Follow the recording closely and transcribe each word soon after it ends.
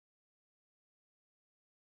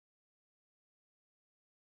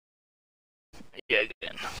Yeah,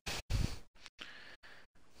 again.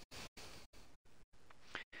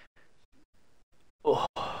 Oh,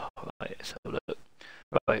 right, let's have a look.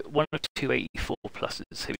 Right, 10284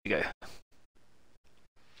 pluses. Here we go.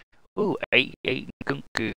 Ooh, 88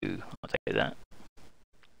 Nkunku. I'll take that.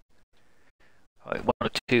 Right,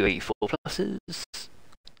 10284 pluses.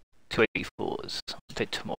 284s. I'll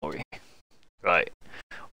take Tomori. Right.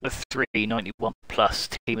 The 391 plus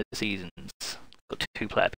team of the seasons. Got 2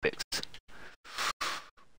 player picks.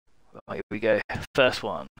 Right, here we go. First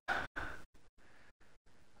one.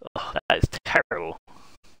 Oh, that is terrible.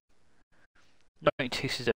 92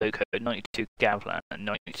 Sissoko, 92 Gavlan, and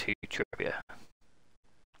 92 Trippier.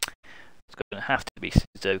 It's going to have to be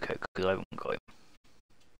Sissoko because I haven't got him.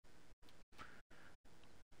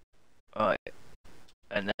 Right,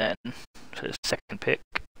 and then for the second pick.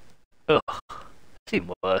 Ugh, it's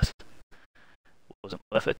even worse. Wasn't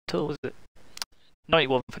worth it at all, was it?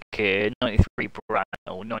 91 for Kier, 93 Brown,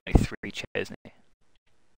 93 Chesney.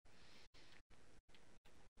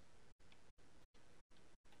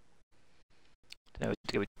 Don't know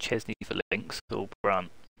to go with Chesney for links or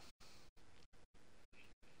Brunt.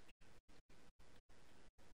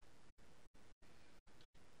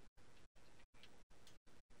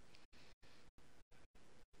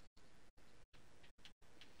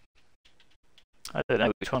 I don't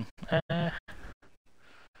know which one.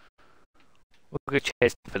 We'll go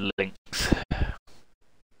Chesney for links.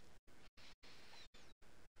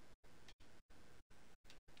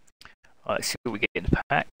 Alright, let's see what we get in the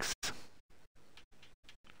packs.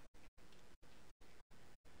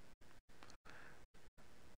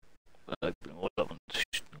 Open all of them.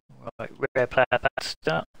 Right, rare player pack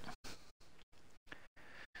start.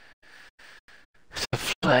 It's a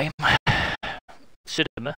flame.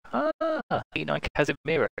 Cinema. 89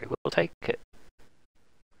 Casemiro. We'll take it.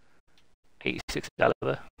 86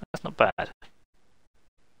 Alaba. That's not bad.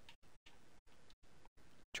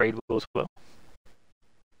 Trade rules as well.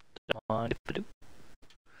 Don't mind if I do.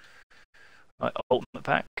 Right, ultimate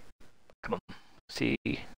pack. Come on. See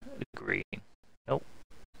the green. Nope.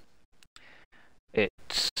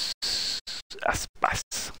 It's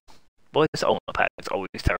Aspas. Boy, this ultimate pack is always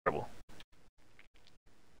terrible.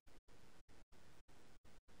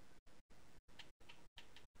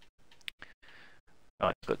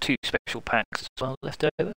 Right, I've got 2 special packs as well left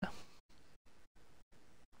over,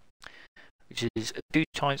 which is 2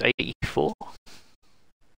 times 84,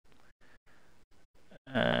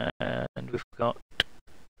 and we've got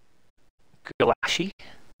Gulashi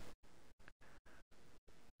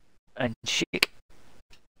and Schick.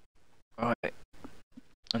 Right,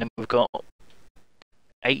 and then we've got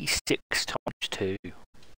 86 times 2.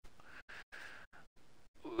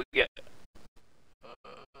 Yeah.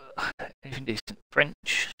 Anything decent.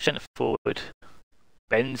 French, centre forward,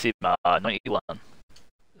 Benzema, 91. That's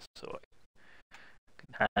alright.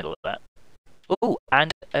 Can handle that. Oh,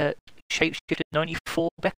 and shapeshifter 94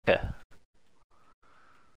 Becker.